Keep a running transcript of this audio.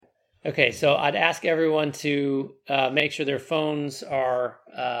Okay, so I'd ask everyone to make sure their phones are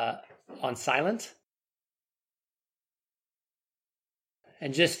on silent,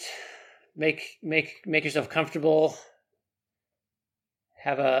 and just make yourself comfortable.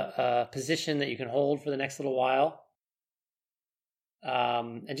 Have a position that you can hold for the next little while,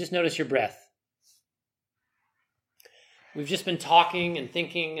 and just notice your breath. We've just been talking and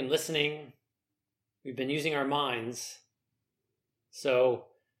thinking and listening. We've been using our minds. So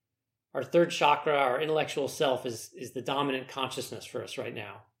our third chakra, our intellectual self, is the dominant consciousness for us right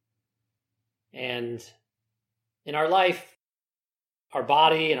now. And in our life, our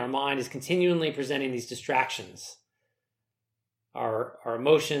body and our mind is continually presenting these distractions. Our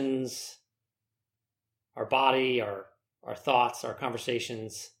emotions, our body, our thoughts, our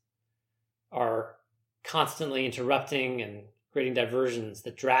conversations are constantly interrupting and creating diversions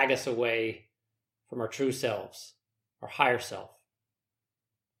that drag us away from our true selves, our higher self.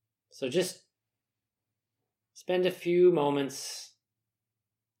 So just spend a few moments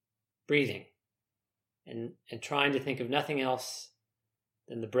breathing and trying to think of nothing else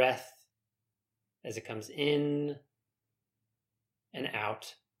than the breath as it comes in and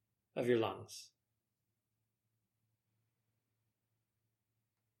out of your lungs.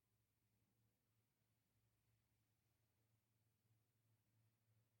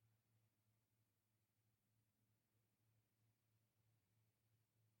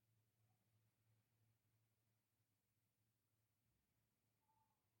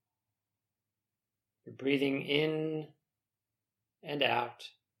 You're breathing in and out,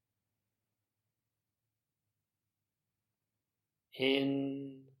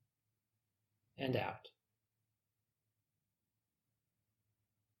 in and out.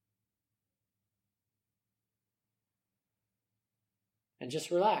 And just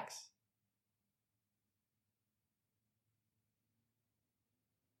relax.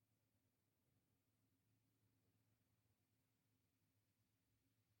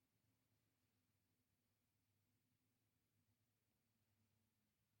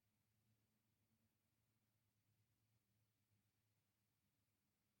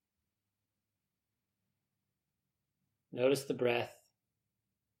 Notice the breath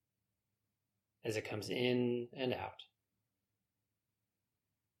as it comes in and out.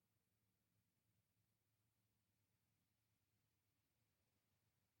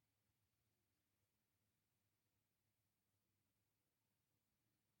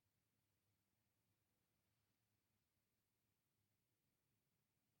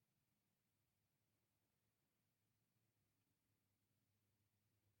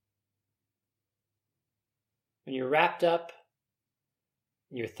 When you're wrapped up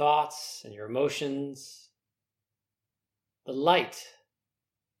in your thoughts and your emotions, the light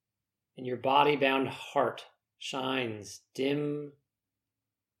in your body-bound heart shines dim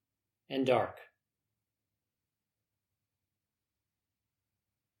and dark.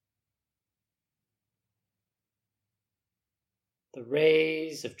 The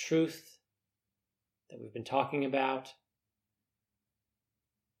rays of truth that we've been talking about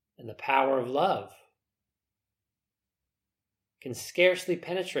and the power of love can scarcely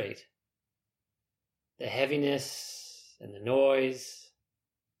penetrate the heaviness and the noise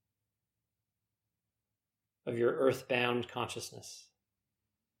of your earthbound consciousness.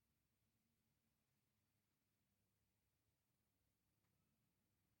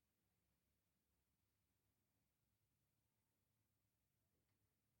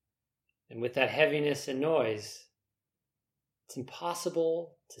 And with that heaviness and noise, it's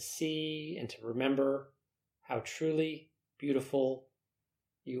impossible to see and to remember how truly beautiful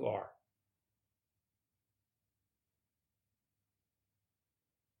you are.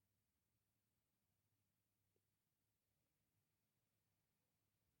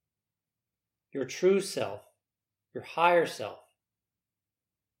 Your true self, your higher self,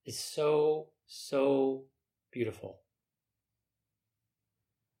 is so, so beautiful.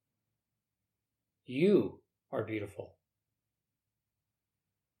 You are beautiful.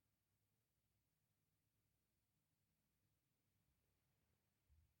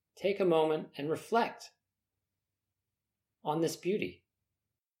 Take a moment and reflect on this beauty.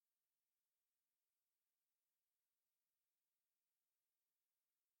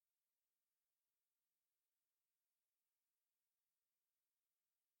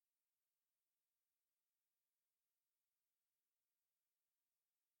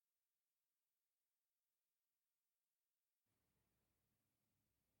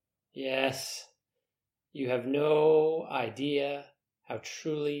 Yes, you have no idea how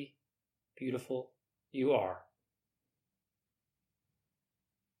truly beautiful you are.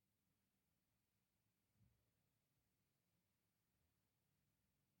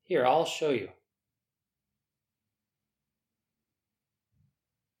 Here, I'll show you.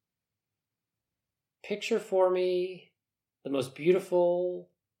 Picture for me the most beautiful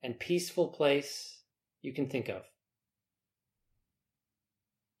and peaceful place you can think of.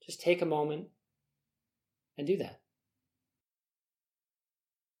 Just take a moment and do that.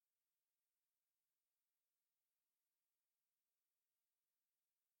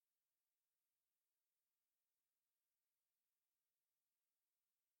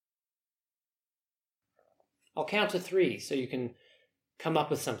 I'll count to 3 so you can come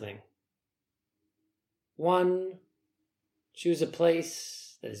up with something. 1, choose a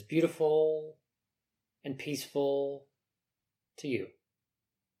place that is beautiful and peaceful to you.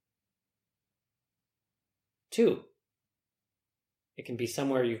 2, it can be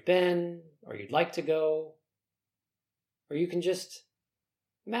somewhere you've been or you'd like to go, or you can just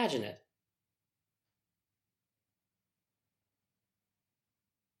imagine it.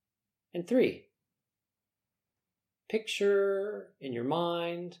 And 3, picture in your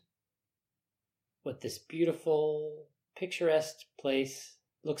mind what this beautiful, picturesque place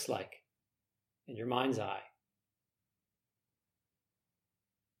looks like in your mind's eye.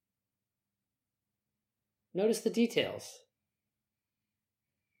 Notice the details.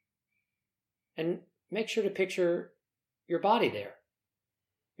 And make sure to picture your body there,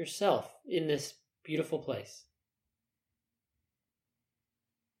 yourself in this beautiful place.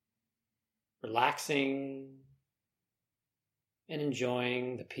 Relaxing and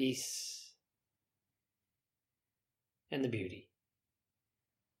enjoying the peace and the beauty.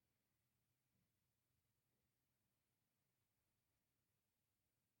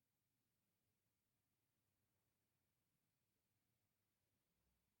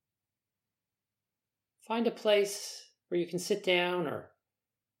 Find a place where you can sit down or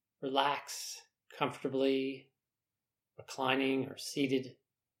relax comfortably, reclining or seated,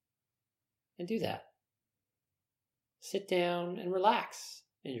 and do that. Sit down and relax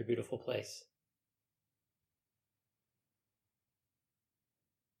in your beautiful place.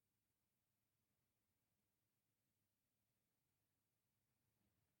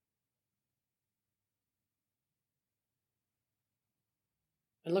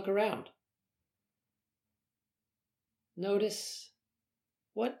 And look around. Notice,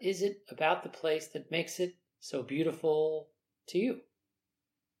 what is it about the place that makes it so beautiful to you?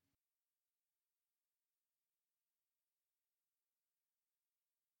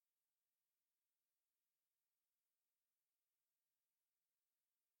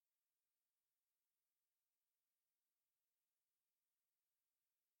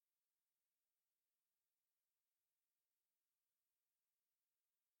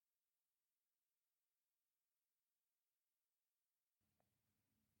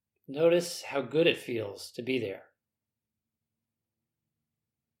 Notice how good it feels to be there.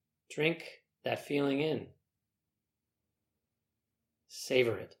 Drink that feeling in.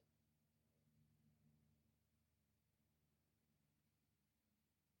 Savor it.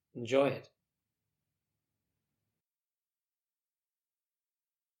 Enjoy it.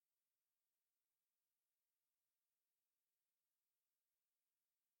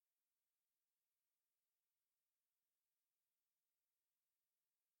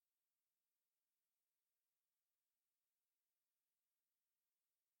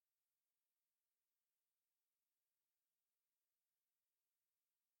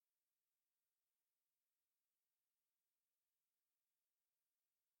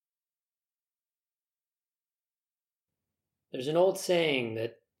 There's an old saying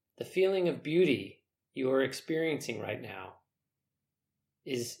that the feeling of beauty you are experiencing right now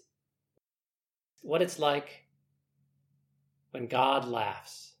is what it's like when God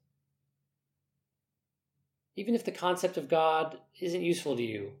laughs. Even if the concept of God isn't useful to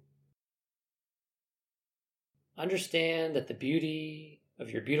you, understand that the beauty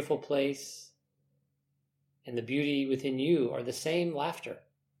of your beautiful place and the beauty within you are the same laughter.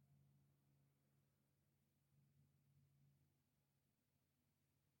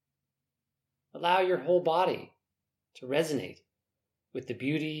 Allow your whole body to resonate with the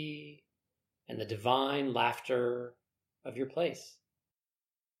beauty and the divine laughter of your place.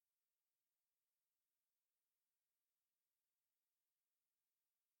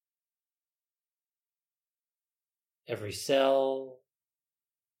 Every cell,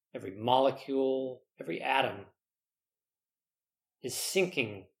 every molecule, every atom is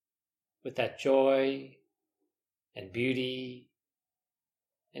syncing with that joy and beauty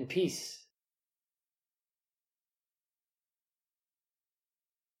and peace.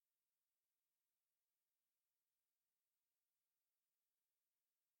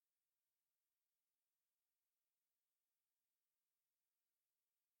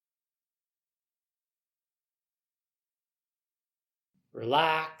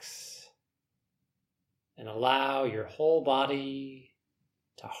 relax, and allow your whole body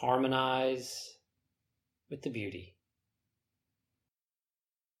to harmonize with the beauty.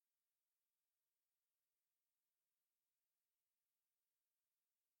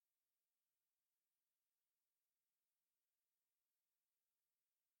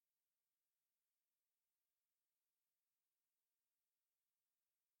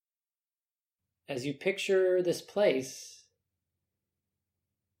 As you picture this place,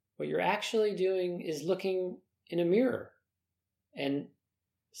 what you're actually doing is looking in a mirror and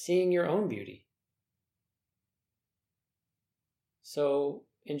seeing your own beauty. So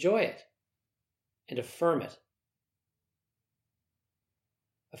enjoy it and affirm it.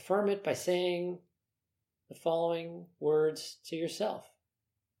 Affirm it by saying the following words to yourself.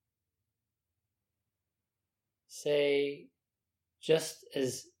 Say, just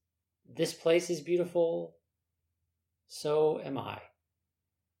as this place is beautiful, so am I.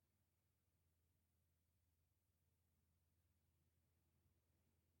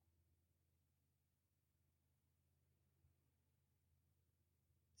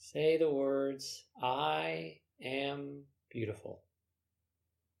 Say the words, I am beautiful.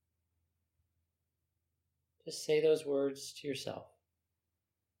 Just say those words to yourself.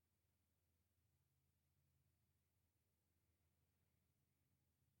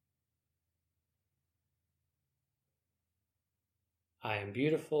 I am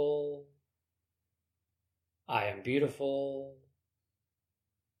beautiful. I am beautiful.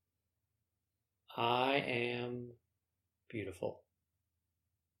 I am beautiful.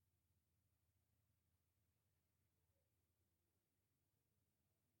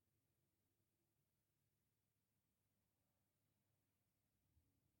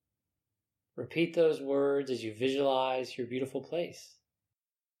 Repeat those words as you visualize your beautiful place.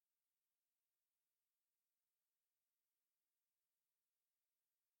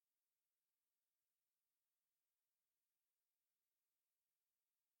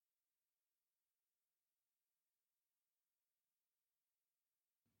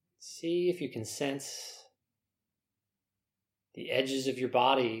 See if you can sense the edges of your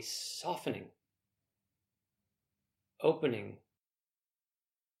body softening, opening,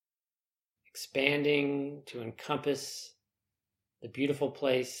 expanding to encompass the beautiful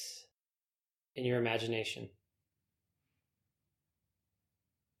place in your imagination.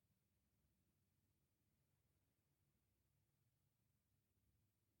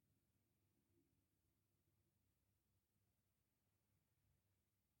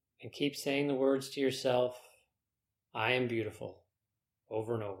 And keep saying the words to yourself, I am beautiful,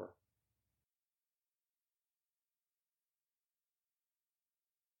 over and over.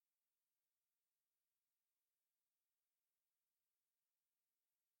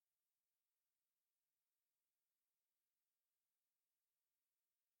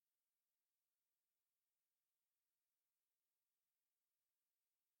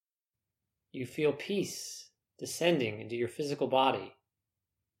 You feel peace descending into your physical body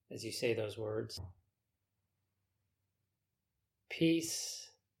as you say those words. Peace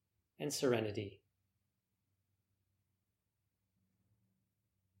and serenity.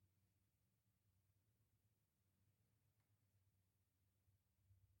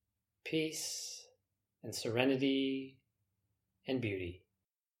 Peace and serenity and beauty.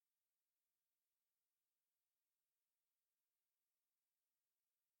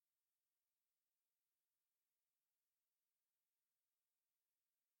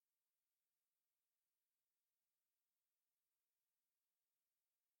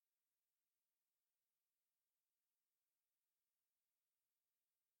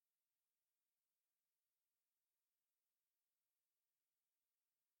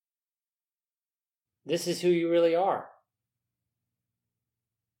 This is who you really are.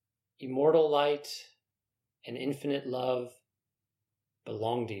 Immortal light and infinite love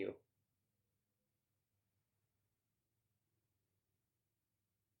belong to you.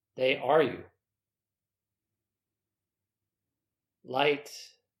 They are you. Light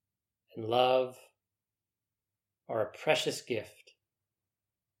and love are a precious gift.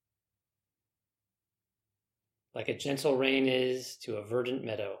 Like a gentle rain is to a verdant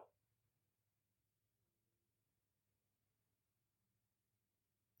meadow.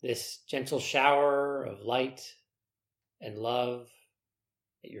 This gentle shower of light and love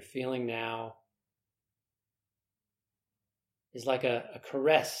that you're feeling now is like a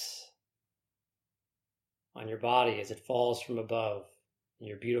caress on your body as it falls from above in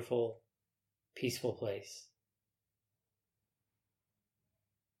your beautiful, peaceful place.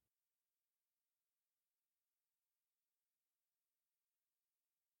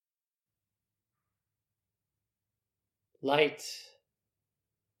 Light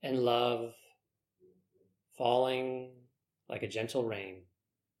and love falling like a gentle rain.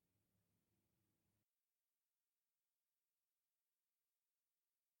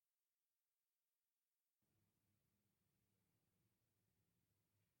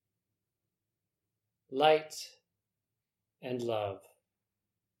 Light and love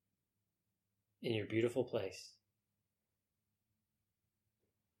in your beautiful place.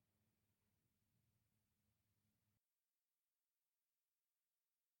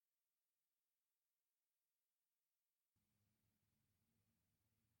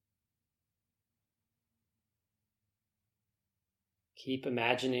 Keep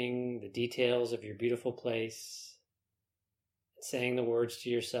imagining the details of your beautiful place, saying the words to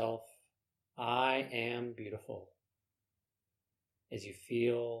yourself, I am beautiful, as you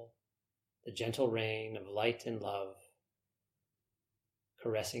feel the gentle rain of light and love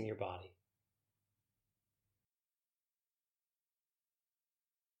caressing your body.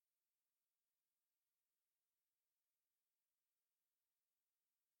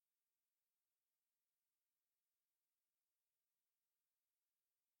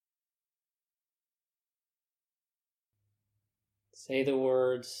 Say the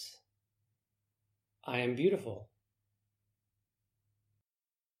words, I am beautiful.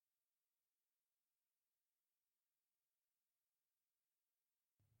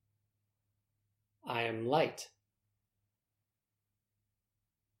 I am light.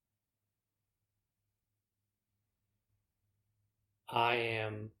 I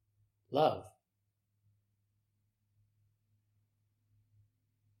am love.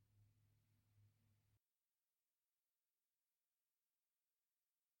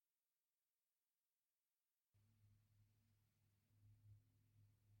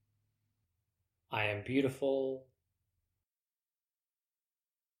 I am beautiful.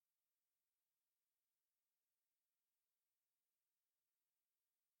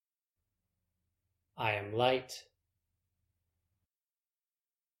 I am light.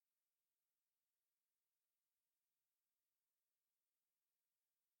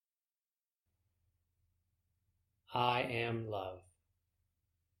 I am love.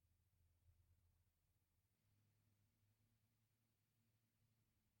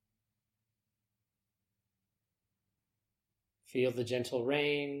 Feel the gentle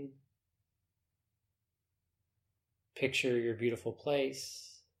rain. Picture your beautiful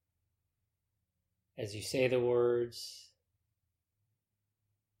place. As you say the words,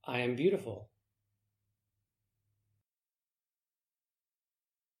 I am beautiful.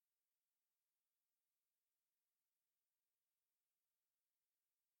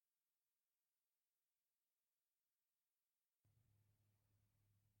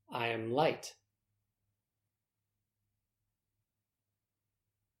 I am light.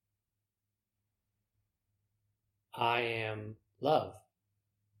 I am love.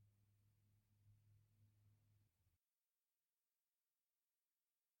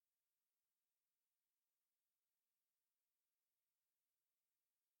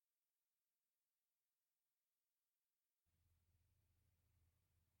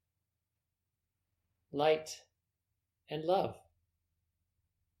 Light and love.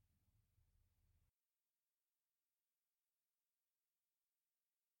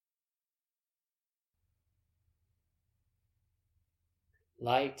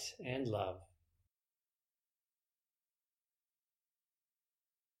 Light and love.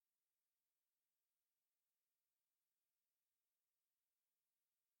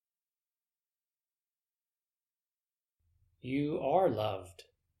 You are loved.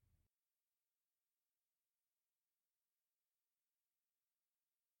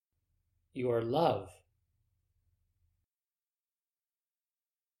 You are love.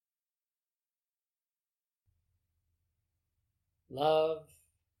 Love,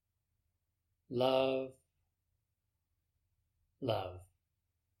 love, love.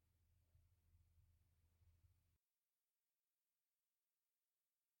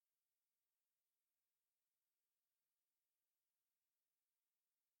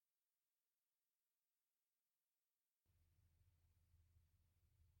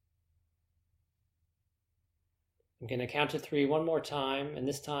 I'm going to count to 3 one more time, and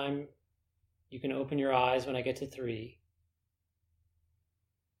this time you can open your eyes when I get to 3.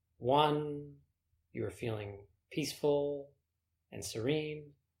 1, you are feeling peaceful and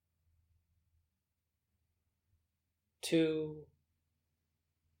serene. 2,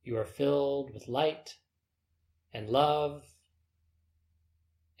 you are filled with light and love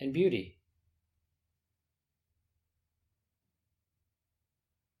and beauty.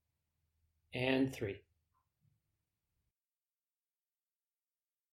 And 3.